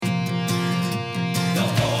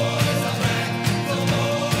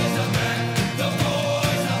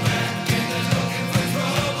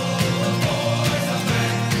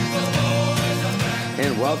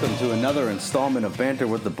welcome to another installment of Banter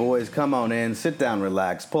with the Boys. Come on in, sit down,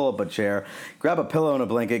 relax, pull up a chair, grab a pillow and a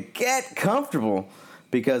blanket, get comfortable,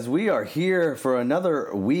 because we are here for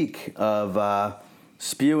another week of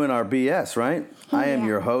spewing our BS, right? Yeah. I am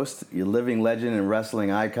your host, your living legend and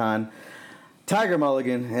wrestling icon, Tiger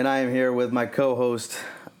Mulligan, and I am here with my co-host,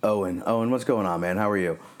 Owen. Owen, what's going on, man? How are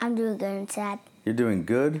you? I'm doing good and sad. You're doing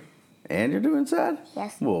good? And you're doing sad?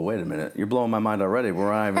 Yes. Well, wait a minute. You're blowing my mind already.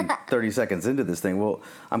 We're not even 30 seconds into this thing. Well,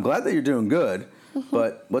 I'm glad that you're doing good,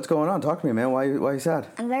 but what's going on? Talk to me, man. Why are you sad?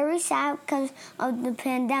 I'm very sad because of the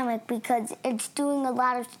pandemic, because it's doing a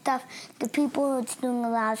lot of stuff to people. It's doing a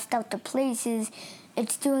lot of stuff to places.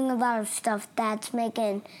 It's doing a lot of stuff that's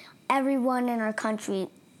making everyone in our country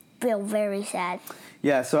feel very sad.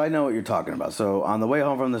 Yeah, so I know what you're talking about. So on the way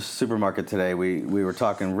home from the supermarket today, we were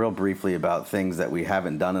talking real briefly about things that we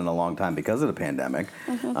haven't done in a long time because of the pandemic.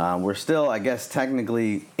 We're still, I guess,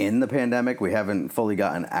 technically in the pandemic. We haven't fully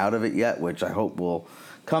gotten out of it yet, which I hope will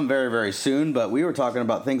come very, very soon. But we were talking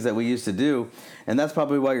about things that we used to do, and that's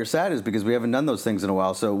probably why you're sad, is because we haven't done those things in a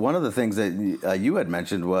while. So one of the things that you had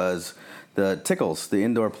mentioned was the Tickles, the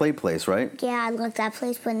indoor play place, right? Yeah, I loved that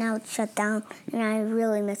place, but now it's shut down, and I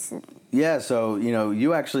really miss it. Yeah, so,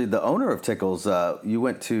 you actually, the owner of Tickles, you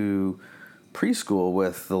went to preschool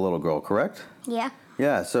with the little girl, correct? Yeah.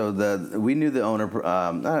 Yeah, so we knew the owner,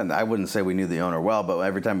 I wouldn't say we knew the owner well, but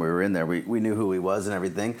every time we were in there, we knew who he was and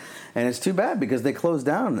everything. And it's too bad because they closed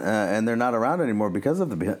down and they're not around anymore because of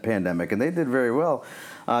the pandemic, and they did very well.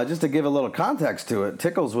 Just to give a little context to it,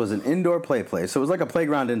 Tickles was an indoor play place, so it was like a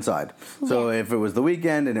playground inside. So if it was the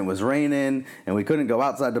weekend and it was raining and we couldn't go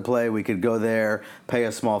outside to play, we could go there, pay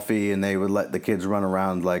a small fee, and they would let the kids run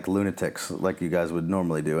around like lunatics, like you guys would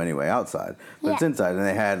normally do anyway, outside. But it's inside, and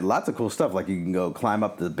they had lots of cool stuff, like you can go climb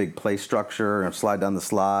up the big play structure and slide down the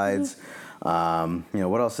slides.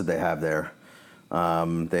 What else did they have there?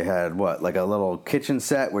 They had like a little kitchen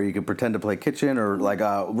set where you could pretend to play kitchen, or like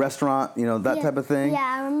a restaurant, that type of thing.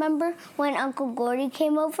 Yeah, I remember when Uncle Gordy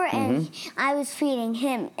came over and I was feeding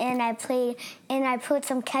him, and I put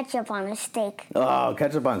some ketchup on a steak. Oh,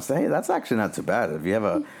 ketchup on steak? That's actually not too bad. If you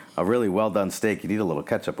have a really well done steak, you'd eat a little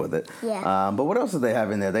ketchup with it. Yeah. But what else did they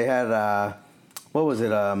have in there? They had what was it?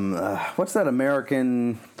 What's that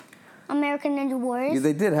American Ninja Warriors? Yeah,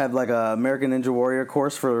 they did have like a American Ninja Warrior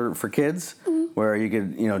course for kids, where you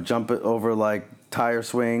could jump it over like tire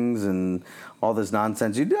swings and all this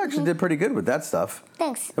nonsense. You actually did pretty good with that stuff.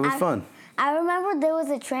 Thanks. It was fun. I remember there was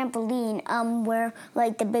a trampoline where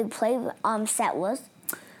like the big play set was.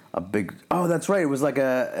 That's right. It was like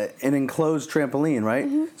an enclosed trampoline, right?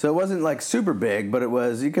 So it wasn't like super big, but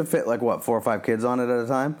you could fit like 4 or 5 kids on it at a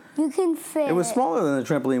time? You can fit. It was smaller than the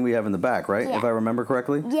trampoline we have in the back, right? Yeah. If I remember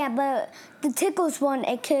correctly? Yeah, but the Tickles one,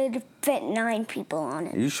 it could fit 9 people on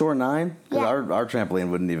it. Are you sure 9? Because Yeah. our trampoline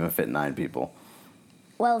wouldn't even fit 9 people.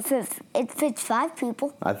 Well, it fits 5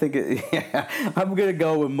 people. I think I'm going to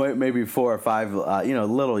go with maybe 4 or 5,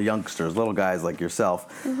 little youngsters, little guys like yourself.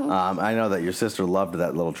 I know that your sister loved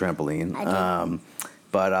that little trampoline. I did.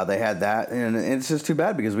 But they had that, and it's just too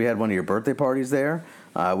bad because we had one of your birthday parties there.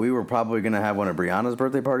 We were probably going to have one of Brianna's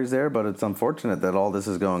birthday parties there, but it's unfortunate that all this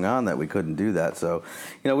is going on that we couldn't do that. So,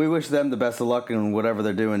 we wish them the best of luck in whatever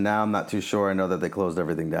they're doing now. I'm not too sure. I know that they closed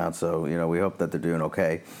everything down, so, we hope that they're doing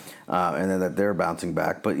okay. And then that they're bouncing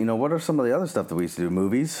back. But, what are some of the other stuff that we used to do?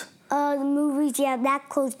 Movies? The movies, yeah, that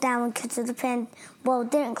closed down because of the Well,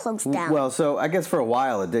 it didn't close down. Well, so I guess for a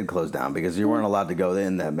while it did close down because you weren't allowed to go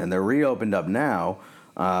in them. And they're reopened up now.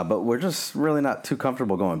 But we're just really not too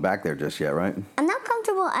comfortable going back there just yet, right? I'm not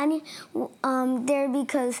comfortable there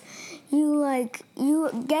because you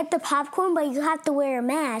get the popcorn, but you have to wear a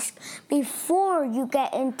mask before you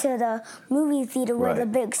get into the movie theater where the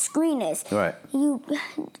big screen is. Right.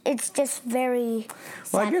 It's just very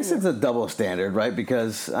sad. Well, I guess it's a double standard, right?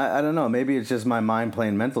 Because I don't know, maybe it's just my mind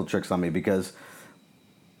playing mental tricks on me because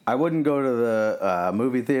I wouldn't go to the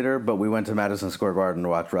movie theater, but we went to Madison Square Garden to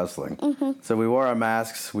watch wrestling. So we wore our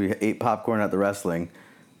masks, we ate popcorn at the wrestling.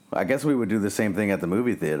 I guess we would do the same thing at the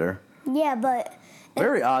movie theater. Yeah, but...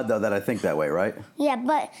 Very odd, though, that I think that way, right? Yeah,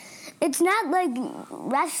 but it's not like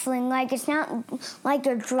wrestling. Like, it's not like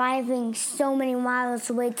you're driving so many miles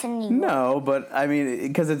away to New York. No, but, I mean,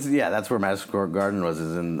 because that's where Madison Square Garden was,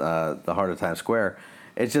 is in the heart of Times Square.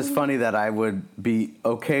 It's just funny that I would be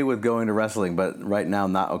okay with going to wrestling, but right now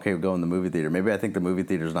not okay with going to the movie theater. Maybe I think the movie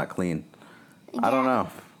theater's not clean. Yeah. I don't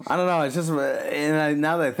know. It's just,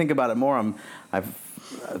 now that I think about it more, I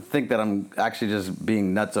think that I'm actually just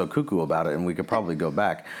being nutso cuckoo about it, and we could probably go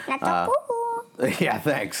back. Nutso cuckoo. Yeah,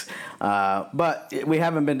 thanks. But we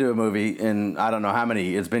haven't been to a movie in I don't know how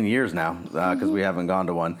many. It's been years now because we haven't gone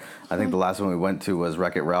to one. I think the last one we went to was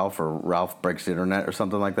Wreck-It Ralph or Ralph Breaks the Internet or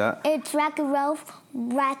something like that. It's Wreck-It Ralph.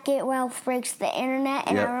 Wreck-It Ralph Breaks the Internet.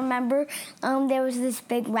 And Yep. I remember there was this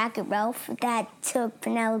big Wreck-It Ralph that took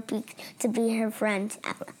Penelope to be her friend.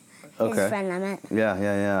 Okay. His friend, I meant.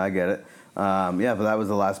 Yeah, I get it. Yeah, but that was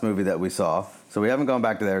the last movie that we saw. So we haven't gone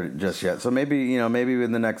back to there just yet. So maybe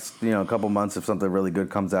in the next, couple months, if something really good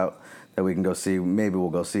comes out that we can go see, maybe we'll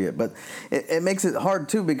go see it. But it makes it hard,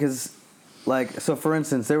 too, because, so for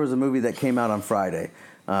instance, there was a movie that came out on Friday.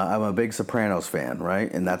 I'm a big Sopranos fan, right?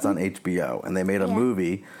 And that's on HBO. And they made a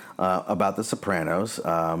movie about the Sopranos.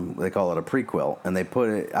 They call it a prequel. And they put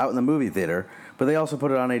it out in the movie theater, but they also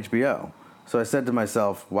put it on HBO. So I said to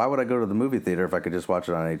myself, why would I go to the movie theater if I could just watch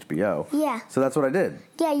it on HBO? Yeah. So that's what I did.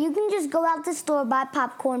 Yeah, you can just go out the store, buy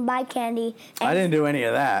popcorn, buy candy. I didn't do any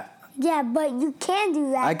of that. Yeah, but you can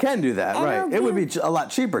do that. I can do that, And right. It would be a lot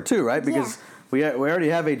cheaper, too, right? Because we already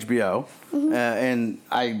have HBO, and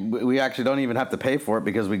we actually don't even have to pay for it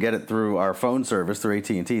because we get it through our phone service, through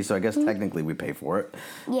AT&T, so I guess technically we pay for it.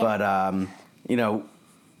 Yeah. But,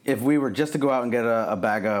 if we were just to go out and get a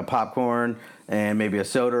bag of popcorn and maybe a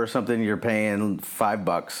soda or something, you're paying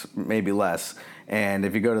 $5, maybe less. And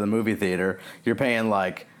if you go to the movie theater, you're paying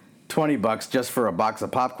like $20 just for a box of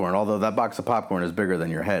popcorn, although that box of popcorn is bigger than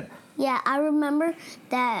your head. Yeah, I remember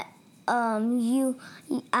that we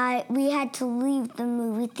had to leave the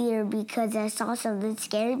movie theater because I saw something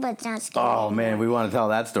scary, but it's not scary. Oh, man, we want to tell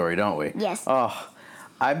that story, don't we? Yes. Oh,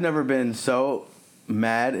 I've never been so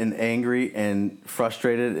mad and angry and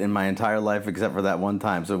frustrated in my entire life except for that one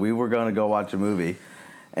time. So we were going to go watch a movie,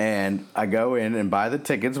 and I go in and buy the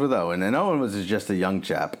tickets with Owen. And Owen was just a young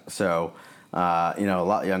chap, so, a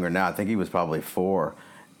lot younger now. I think he was probably 4.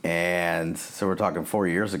 And so we're talking 4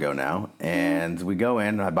 years ago now. And we go in,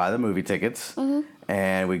 and I buy the movie tickets,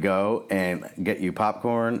 and we go and get you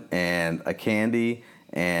popcorn and a candy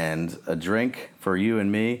and a drink for you and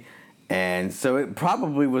me. And so it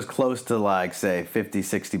probably was close to like, say,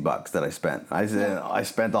 $50-$60 that I spent. I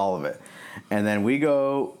spent all of it. And then we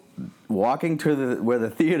go walking to where the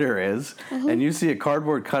theater is, and you see a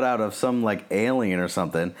cardboard cutout of some like alien or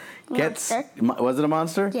something. Monster. Was it a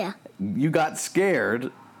monster? Yeah. You got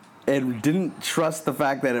scared and didn't trust the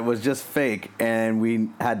fact that it was just fake, and we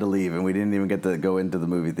had to leave, and we didn't even get to go into the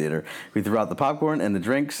movie theater. We threw out the popcorn and the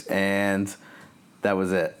drinks, and that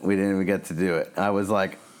was it. We didn't even get to do it.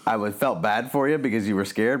 I felt bad for you because you were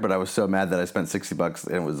scared, but I was so mad that I spent $60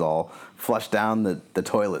 and it was all flushed down the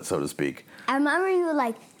toilet, so to speak. I remember you were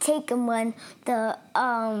like taking when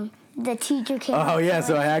the teacher came. Oh, yeah,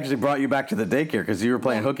 so I actually brought you back to the daycare because you were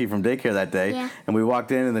playing hooky from daycare that day. Yeah. And we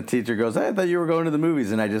walked in and the teacher goes, hey, I thought you were going to the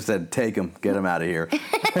movies. And I just said, take him, get him out of here.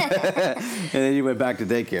 And then you went back to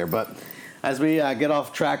daycare. But as we get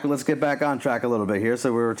off track, let's get back on track a little bit here.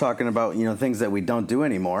 So we were talking about, things that we don't do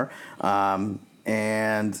anymore.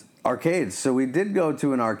 And arcades. So we did go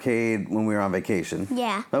to an arcade when we were on vacation.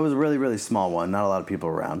 Yeah. That was a really, really small one. Not a lot of people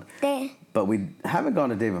around. But we haven't gone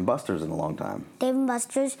to Dave & Buster's in a long time. Dave &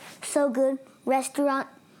 Buster's, so good. Restaurant,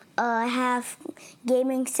 have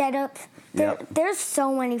gaming setup. There's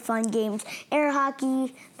so many fun games. Air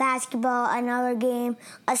hockey, basketball, another game,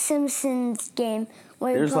 a Simpsons game.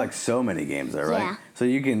 There's like so many games there, right? Yeah. So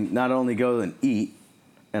you can not only go and eat,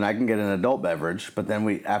 and I can get an adult beverage, but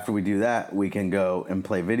then after we do that, we can go and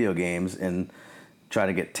play video games and try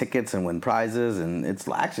to get tickets and win prizes, and it's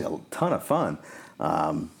actually a ton of fun.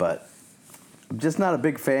 But I'm just not a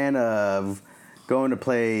big fan of going to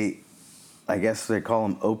play, I guess they call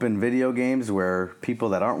them open video games, where people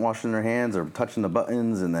that aren't washing their hands are touching the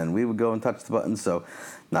buttons, and then we would go and touch the buttons. So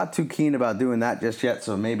not too keen about doing that just yet.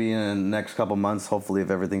 So maybe in the next couple months, hopefully if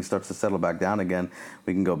everything starts to settle back down again,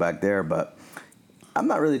 we can go back there. But I'm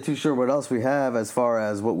not really too sure what else we have as far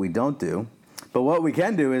as what we don't do. But what we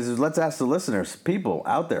can do is let's ask the listeners, people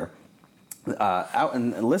out there, out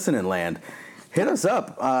in listening land, hit us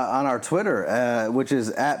up on our Twitter, which is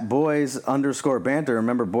 @boys_banter.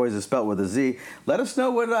 Remember, boys is spelled with a Z. Let us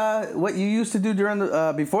know what you used to do during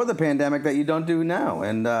before the pandemic that you don't do now,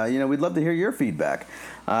 and we'd love to hear your feedback.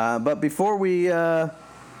 But before we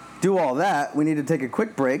do all that, we need to take a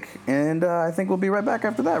quick break, and I think we'll be right back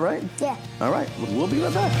after that, right? Yeah. All right, we'll be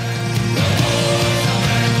right back.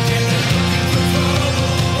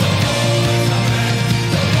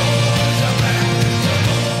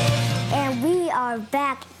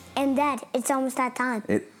 Back, and Dad, it's almost that time.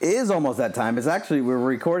 It is almost that time. It's actually, we're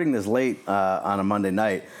recording this late on a Monday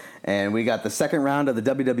night, And we got the second round of the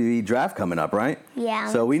WWE draft coming up, right?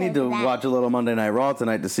 Yeah. So we need to that. watch a little Monday Night Raw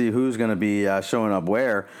tonight to see who's going to be showing up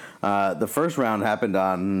where. The first round happened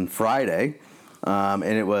on Friday, and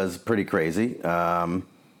it was pretty crazy. And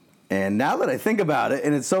now that I think about it,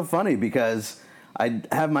 and it's so funny because I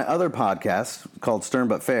have my other podcast called Stern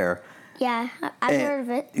But Fair. Yeah, I've heard of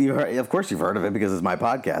it. Of course you've heard of it because it's my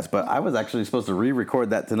podcast. But I was actually supposed to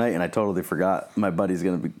re-record that tonight, and I totally forgot. My buddy's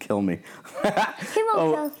going to kill me. He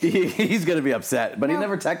won't kill you. He's going to be upset. But he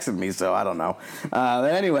never texted me, so I don't know.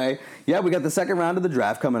 But anyway, yeah, we got the second round of the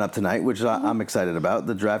draft coming up tonight, which I'm excited about.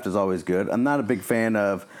 The draft is always good. I'm not a big fan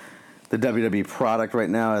of the WWE product right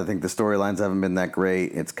now. I think the storylines haven't been that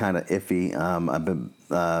great. It's kind of iffy.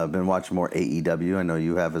 I've been watching more AEW. I know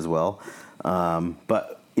you have as well.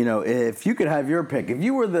 But you know, if you could have your pick, if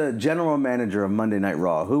you were the general manager of Monday Night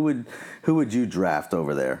Raw, who would you draft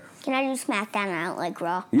over there? Can I do SmackDown? I don't like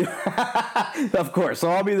Raw. Of course. So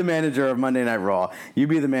I'll be the manager of Monday Night Raw. You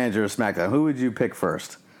be the manager of SmackDown. Who would you pick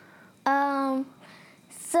first?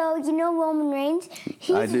 So you know Roman Reigns?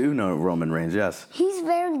 I do know Roman Reigns, yes. He's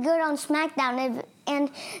very good on SmackDown.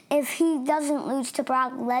 If he doesn't lose to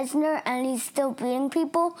Brock Lesnar and he's still beating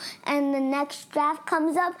people, and the next draft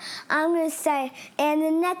comes up, I'm going to say, and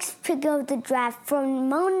the next pick of the draft from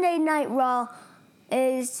Monday Night Raw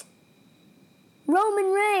is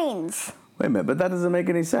Roman Reigns. Wait a minute, but that doesn't make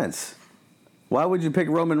any sense. Why would you pick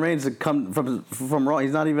Roman Reigns to come from Raw?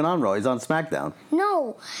 He's not even on Raw. He's on SmackDown.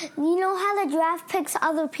 No. You know how the draft picks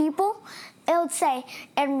other people? It would say,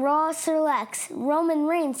 and Raw selects Roman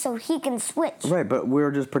Reigns so he can switch. Right, but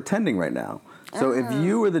we're just pretending right now. So if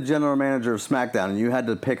you were the general manager of SmackDown and you had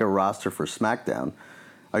to pick a roster for SmackDown,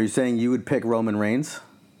 are you saying you would pick Roman Reigns?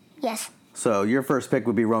 Yes. So your first pick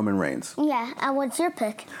would be Roman Reigns. Yeah, and what's your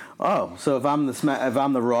pick? Oh, so if I'm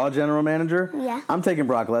the Raw general manager, Yeah. I'm taking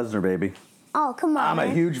Brock Lesnar, baby. Oh, come on. I'm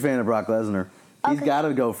a huge fan of Brock Lesnar. He's got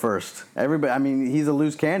to go first. Everybody, I mean, he's a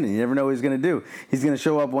loose cannon. You never know what he's going to do. He's going to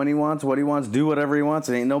show up when he wants, what he wants, do whatever he wants,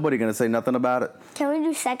 and ain't nobody going to say nothing about it. Can we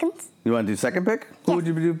do seconds? You want to do second pick? Who would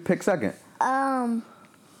you pick second? I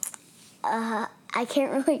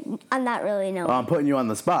can't really, I'm not really knowing. Oh, I'm putting you on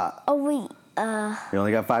the spot. Oh, wait. You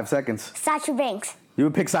only got 5 seconds. Sasha Banks. You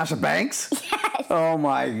would pick Sasha Banks? Yes. Oh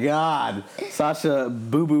my God. Sasha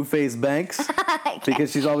Boo Boo Face Banks?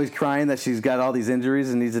 Because she's always crying that she's got all these injuries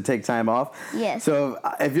and needs to take time off? Yes. So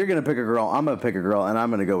if you're going to pick a girl, I'm going to pick a girl, and I'm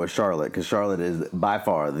going to go with Charlotte, because Charlotte is by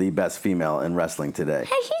far the best female in wrestling today.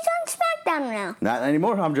 Hey, she's on SmackDown now. Not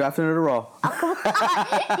anymore. I'm drafting her to Raw. You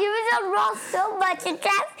was on Raw so much. You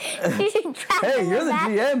draft Hey, you're the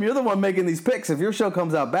GM. You're the one making these picks. If your show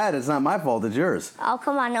comes out bad, it's not my fault. It's yours. Oh,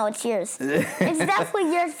 come on. No, it's yours. It's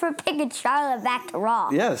definitely yours for picking Charlotte back to Raw.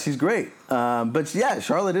 Yeah, she's great. But yeah,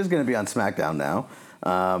 Charlotte is going to be on SmackDown now.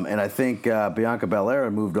 And I think Bianca Belair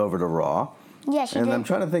moved over to Raw. Yeah, she did. And I'm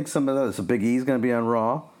trying to think some of those. So Big E's going to be on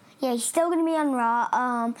Raw. Yeah, he's still going to be on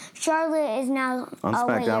Raw. Charlotte is now On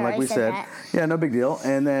SmackDown, SmackDown, like we said. That. Yeah, no big deal.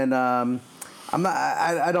 And then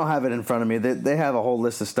I don't have it in front of me. They have a whole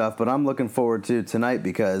list of stuff, but I'm looking forward to tonight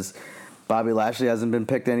because Bobby Lashley hasn't been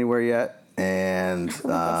picked anywhere yet, and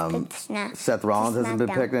Seth Rollins hasn't been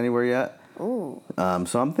picked anywhere yet. Ooh.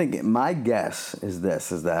 So I'm thinking, my guess is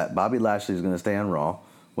that Bobby Lashley is going to stay on Raw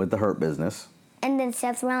with the Hurt Business. And then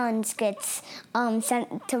Seth Rollins gets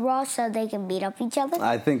sent to Raw so they can beat up each other?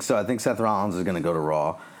 I think so. I think Seth Rollins is going to go to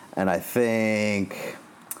Raw. And I think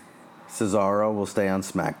Cesaro will stay on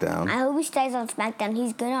SmackDown. I hope he stays on SmackDown.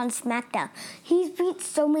 He's good on SmackDown. He's beat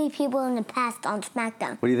so many people in the past on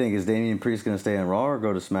SmackDown. What do you think? Is Damian Priest going to stay on Raw or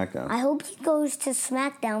go to SmackDown? I hope he goes to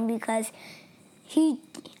SmackDown because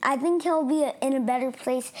I think he'll be in a better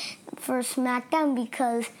place for SmackDown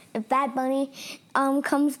because if Bad Bunny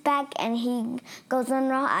comes back and he goes on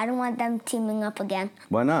Raw, I don't want them teaming up again.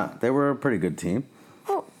 Why not? They were a pretty good team.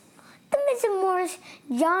 Well, The Miz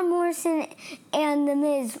and John Morrison and The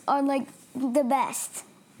Miz are like the best.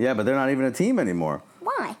 Yeah, but they're not even a team anymore.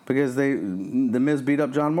 Why? Because The Miz beat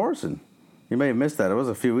up John Morrison. You may have missed that. It was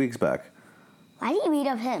a few weeks back. Why did he beat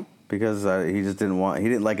up him? Because he just didn't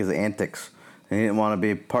like his antics. And he didn't want to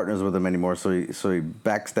be partners with him anymore, so he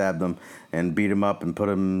backstabbed him and beat him up and put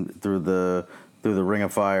him through the Ring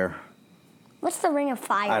of Fire. What's the Ring of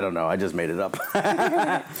Fire? I don't know. I just made it up.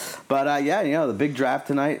 But yeah, the big draft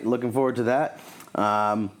tonight. Looking forward to that.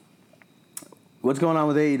 What's going on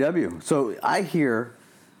with AEW? So I hear,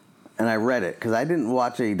 and I read it because I didn't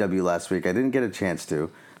watch AEW last week. I didn't get a chance to.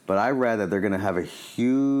 But I read that they're going to have a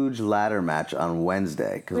huge ladder match on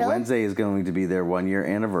Wednesday. Because Really? Wednesday is going to be their 1-year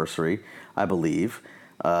anniversary, I believe.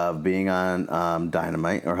 of being on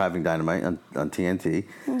Dynamite or having Dynamite on TNT.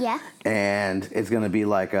 Yeah. And it's going to be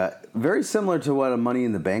like very similar to what a Money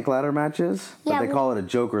in the Bank ladder match is, but they call it a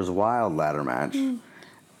Joker's Wild ladder match.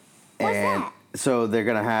 What's that? So they're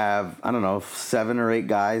going to have, I don't know, 7 or 8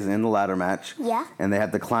 guys in the ladder match. Yeah. And they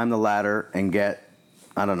have to climb the ladder and get,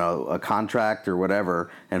 I don't know, a contract or whatever.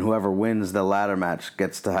 And whoever wins the ladder match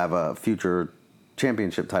gets to have a future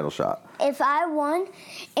championship title shot. If I won,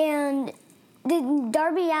 and did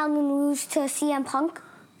Darby Allin lose to CM Punk?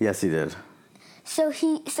 Yes, he did. So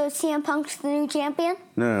CM Punk's the new champion?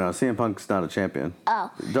 No. CM Punk's not a champion.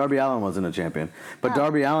 Oh. Darby Allin wasn't a champion. But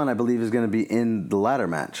Darby Allin, I believe, is going to be in the ladder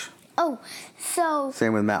match. Oh, so...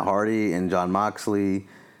 Same with Matt Hardy and John Moxley,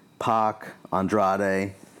 Pac,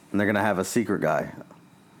 Andrade, and they're going to have a secret guy.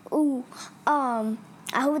 Ooh, I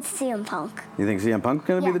hope it's CM Punk. You think CM Punk's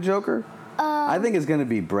going to be the Joker? I think it's going to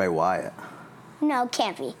be Bray Wyatt. No,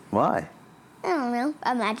 can't be. Why? I don't know.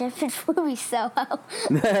 Imagine if it's Ruby Soho.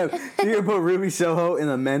 You're going to put Ruby Soho in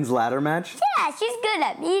a men's ladder match? Yeah, she's good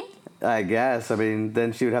at me. I guess. I mean,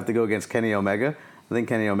 then she would have to go against Kenny Omega. I think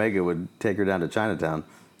Kenny Omega would take her down to Chinatown.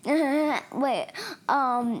 Wait,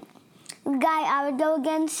 the guy I would go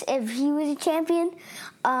against if he was a champion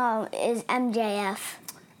is MJF.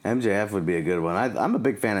 MJF would be a good one. I'm a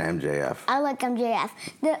big fan of MJF. I like MJF.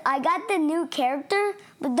 I got the new character,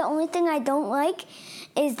 but the only thing I don't like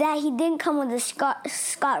is that he didn't come with a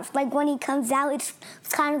scarf. Like when he comes out, it's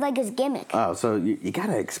kind of like his gimmick. Oh, so you got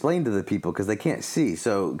to explain to the people because they can't see,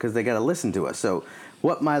 because they got to listen to us. So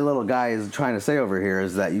what my little guy is trying to say over here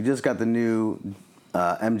is that you just got the new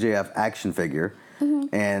MJF action figure,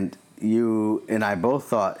 and you and I both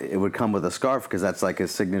thought it would come with a scarf because that's like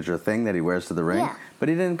his signature thing that he wears to the ring. Yeah. But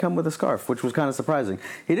he didn't come with a scarf, which was kind of surprising.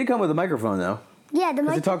 He did come with a microphone though. Yeah,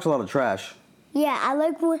 because he talks a lot of trash. Yeah, I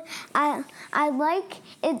like what I like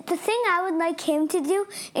it. The thing I would like him to do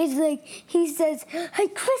is like he says, "Hey,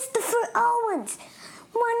 Christopher Owens,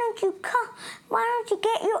 why don't you come? Why don't you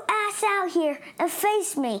get your ass out here and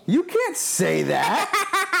face me?" You can't say that.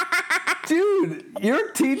 Dude,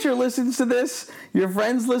 your teacher listens to this, your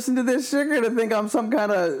friends listen to this, you're going to think I'm some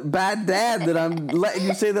kind of bad dad that I'm letting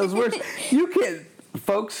you say those words. You can't.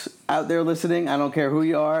 Folks out there listening, I don't care who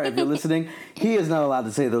you are, if you're listening, he is not allowed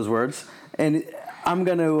to say those words. And I'm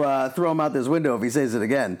going to throw him out this window if he says it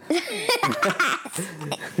again. I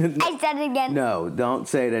said it again. No, don't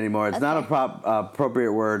say it anymore. It's not a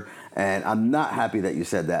appropriate word, and I'm not happy that you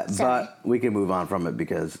said that. Sorry. But we can move on from it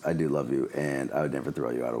because I do love you, and I would never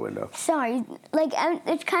throw you out a window. Sorry, like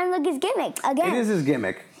it's kind of like his gimmick again. It is his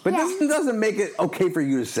gimmick, but this doesn't make it okay for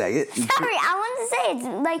you to say it. Sorry, I want to say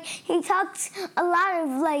it. Like he talks a lot of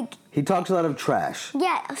like. He talks a lot of trash.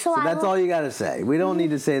 Yeah, so that's all you got to say. We don't need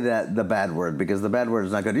to say the bad word because the bad word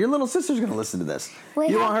is not good. Your little sister's going to listen to this. Wait,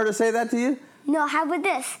 you want her to say that to you? No, how about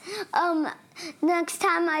this? Next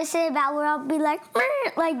time I say a bad word, I'll be like,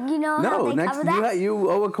 you know. No, how they next cover that? you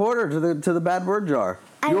owe a quarter to the bad word jar.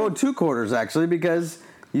 You owe 2 quarters actually because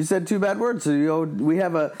you said 2 bad words. So we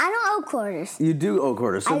have a. I don't owe quarters. You do owe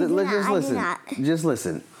quarters. So just listen. Just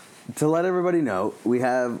listen. To let everybody know, we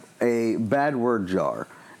have a bad word jar.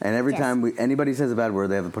 And every time anybody says a bad word,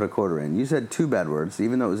 they have to put a quarter in. You said 2 bad words,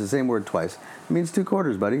 even though it was the same word twice. It means 2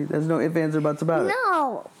 quarters, buddy. There's no ifs, ands, or buts about it.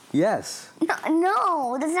 No. Yes.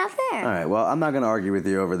 No, that's not fair. All right, well, I'm not going to argue with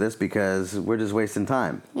you over this because we're just wasting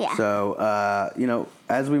time. Yeah. So,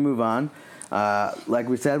 as we move on, like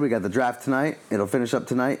we said, we got the draft tonight. It'll finish up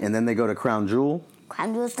tonight, and then they go to Crown Jewel.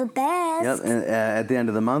 Crown Jewel's the best. Yep, and at the end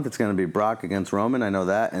of the month, it's going to be Brock against Roman. I know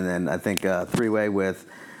that. And then I think 3-way with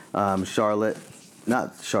Charlotte.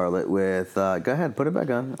 Not Charlotte, with, go ahead, put it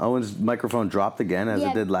back on. Owen's microphone dropped again, as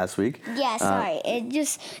it did last week. Yeah, sorry.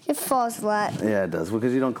 It falls flat. Yeah, it does,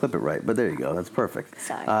 because you don't clip it right. But there you go. That's perfect.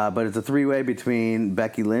 Sorry. But it's a 3-way between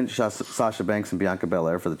Becky Lynch, Sasha Banks, and Bianca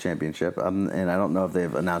Belair for the championship. And I don't know if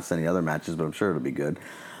they've announced any other matches, but I'm sure it'll be good.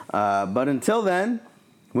 But until then,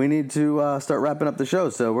 we need to start wrapping up the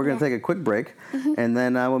show. So we're going to take a quick break. And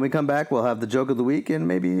then when we come back, we'll have the joke of the week and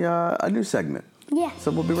maybe a new segment. Yeah.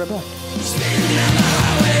 So we'll be right back. Speeding down the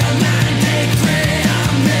highway of 93,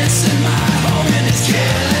 I'm missing my home and it's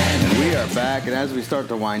killing. And we are back, and as we start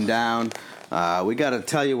to wind down, we got to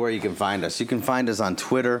tell you where you can find us. You can find us on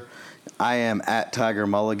Twitter. I am at Tiger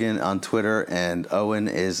Mulligan on Twitter, and Owen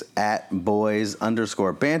is at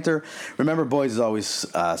boys_banter. Remember, boys is always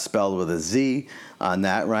spelled with a Z on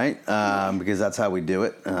that, right? Because that's how we do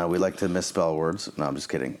it. We like to misspell words. No, I'm just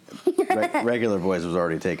kidding. Regular boys was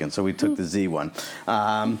already taken, so we took the Z one.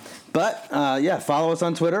 But follow us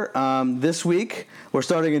on Twitter. This week, we're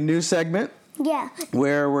starting a new segment. Yeah.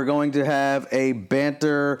 where we're going to have a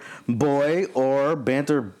banter boy or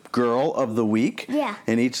banter girl of the week. Yeah.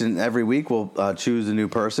 And each and every week we'll choose a new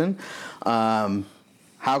person.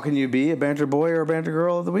 How can you be a banter boy or a banter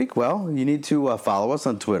girl of the week? Well, you need to follow us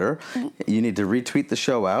on Twitter. You need to retweet the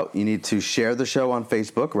show out. You need to share the show on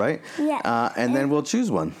Facebook, right? Yeah. And then we'll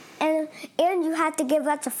choose one. And you have to give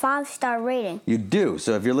us a 5-star rating. You do.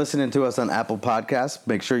 So if you're listening to us on Apple Podcasts,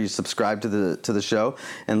 make sure you subscribe to the show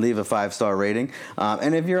and leave a 5-star rating.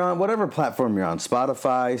 And if you're on whatever platform you're on,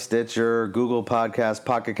 Spotify, Stitcher, Google Podcasts,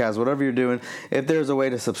 Pocket Casts, whatever you're doing, if there's a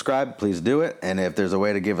way to subscribe, please do it. And if there's a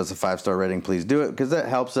way to give us a 5-star rating, please do it, because that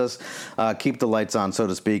helps us keep the lights on, so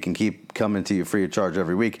to speak, and keep coming to you free of charge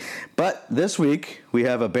every week. But this week, we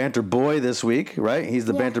have a banter boy this week, right? He's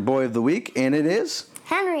the banter boy of the week, and it is...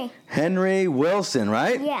 Henry Wilson,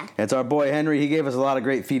 right? Yeah. It's our boy Henry. He gave us a lot of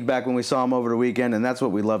great feedback when we saw him over the weekend, and that's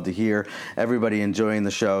what we love to hear, everybody enjoying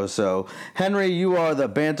the show. So, Henry, you are the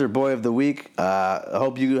banter boy of the week. I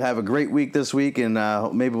hope you have a great week this week, and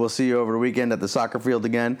maybe we'll see you over the weekend at the soccer field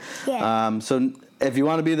again. Yeah. So if you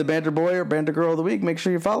want to be the banter boy or banter girl of the week, make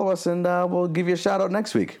sure you follow us, and we'll give you a shout out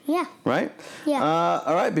next week. Yeah. Right? Yeah.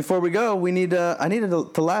 All right. Before we go, I needed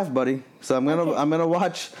to laugh, buddy. So I'm gonna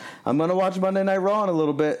watch Monday Night Raw in a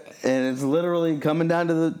little bit, and it's literally coming down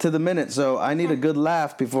to the minute. So I need a good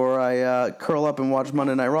laugh before I curl up and watch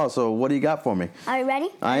Monday Night Raw. So what do you got for me? Are you ready?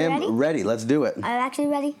 I am ready. Let's do it. Are you actually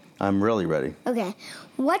ready? I'm really ready. Okay.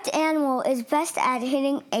 What animal is best at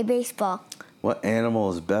hitting a baseball? What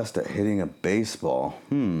animal is best at hitting a baseball?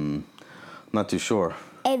 Not too sure.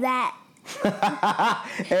 A bat.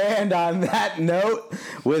 And on that note,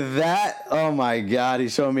 with that, oh my God,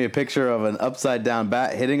 he's showing me a picture of an upside down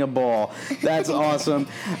bat hitting a ball. That's awesome.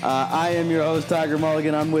 I am your host, Tiger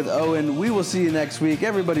Mulligan. I'm with Owen. We will see you next week.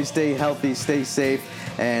 Everybody stay healthy, stay safe,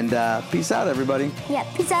 and peace out, everybody. Yeah,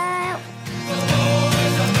 peace out.